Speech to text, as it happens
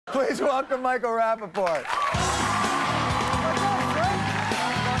Please welcome Michael Rapaport.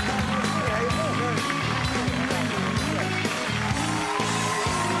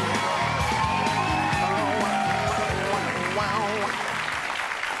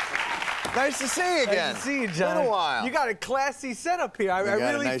 Nice to see you again. Nice to see you, John. Been a while. You got a classy setup here. I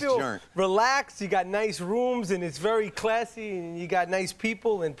really feel relaxed. You got nice rooms, and it's very classy, and you got nice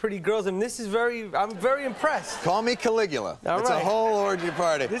people and pretty girls. And this is I'm very impressed. Call me Caligula. It's a whole orgy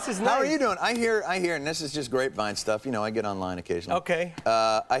party. This is nice. How are you doing? I hear, and this is just grapevine stuff. You know, I get online occasionally. Okay.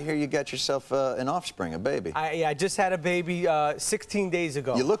 I hear you got yourself an offspring, a baby. Yeah, I just had a baby 16 days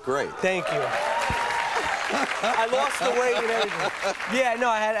ago. You look great. Thank you. I lost the weight and everything. Yeah, no,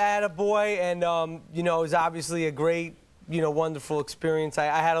 I had a boy, and you know, it was obviously a great, you know, wonderful experience. I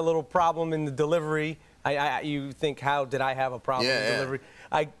had a little problem in the delivery. You think, how did I have a problem in the delivery?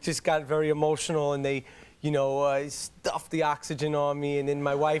 I just got very emotional, and they, you know, stuffed the oxygen on me, and then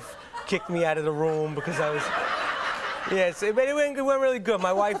my wife kicked me out of the room because I was. Yes, but it went really good.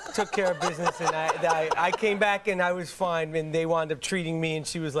 My wife took care of business, and I came back and I was fine. And they wound up treating me, and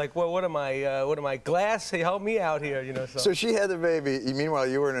she was like, "Well, what am I, glass? Hey, help me out here, you know." So she had the baby. Meanwhile,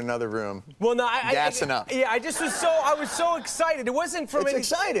 you were in another room. Well, no, gassing up. Yeah, I was so excited. It wasn't from It's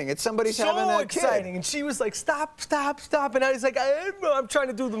exciting. It's somebody's having that kid. So exciting, and she was like, "Stop, stop, stop!" And I was like, "I'm trying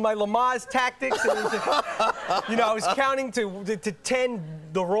to do my Lamaze tactics." And it was like, you know, I was counting to 10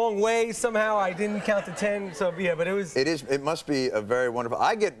 the wrong way. Somehow I didn't count to 10. So yeah, but it was. It must be a very wonderful.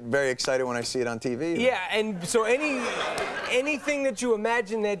 I get very excited when I see it on TV. Yeah, and so anything that you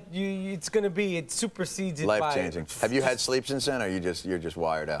imagine that it's going to be, it supersedes it. Life-changing. Have you had sleep since then, or you're just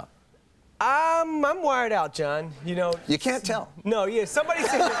wired out? I'm wired out, John. You know. You can't tell. No, yeah. Somebody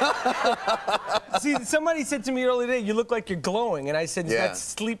said to me earlier today, "You look like you're glowing," and I said, "That's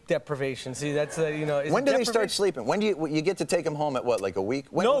sleep deprivation." See, that's you know. When do they start sleeping? When do you get to take them home at what, like a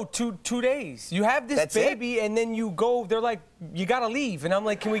week? No, two days. You have this baby, and then you go. They're like, "You gotta leave," and I'm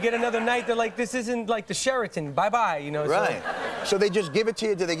like, "Can we get another night?" They're like, "This isn't like the Sheraton. Bye bye." You know. Right. So they just give it to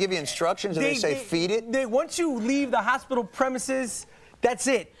you. Do they give you instructions? Do they say feed it? Once you leave the hospital premises. That's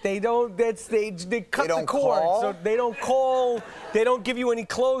it. They don't. They cut the cord. So they don't call. They don't give you any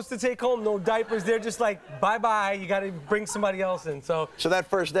clothes to take home. No diapers. They're just like, bye bye. You got to bring somebody else in. So that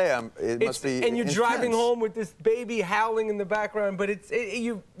first day, it must be. And you're driving home with this baby howling in the background. But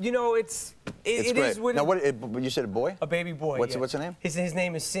you know it is what. Now you said a boy? A baby boy. What's the name? His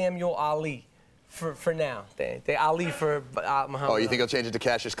name is Samuel Ali. For now, they Ali for Muhammad. Oh, you think he'll change it to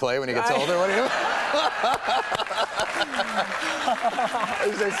Cassius Clay when he gets older? What do you?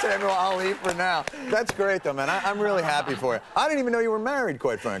 He says Samuel Ali for now. That's great, though, man. I'm really happy for you. I didn't even know you were married,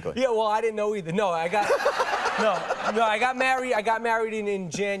 quite frankly. Yeah, well, I didn't know either. No, I got married. I got married in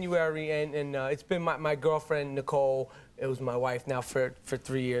January, and it's been my girlfriend Nicole. It was my wife now for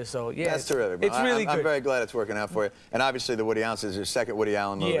 3 years. So yeah, that's terrific. It's really good. I'm very glad it's working out for you. And obviously, the Woody Allen is your second Woody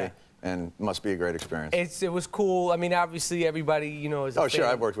Allen movie. Yeah. And must be a great experience. It was cool. I mean, obviously, everybody, you know, is a fan. Sure,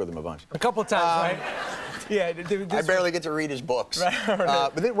 I've worked with him a bunch. A couple of times, right? Yeah. I barely get to read his books. Right.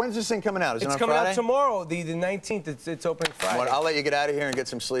 But when's this thing coming out? Is it on Friday? It's coming out tomorrow, the 19th. It's opening Friday. Well, I'll let you get out of here and get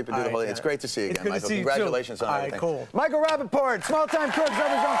some sleep and do the whole thing. It's great to see you again, Michael. Congratulations on everything. All right, cool. Michael Rapaport, Small Time Crooks,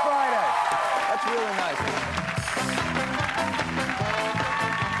 opens on Friday. That's really nice.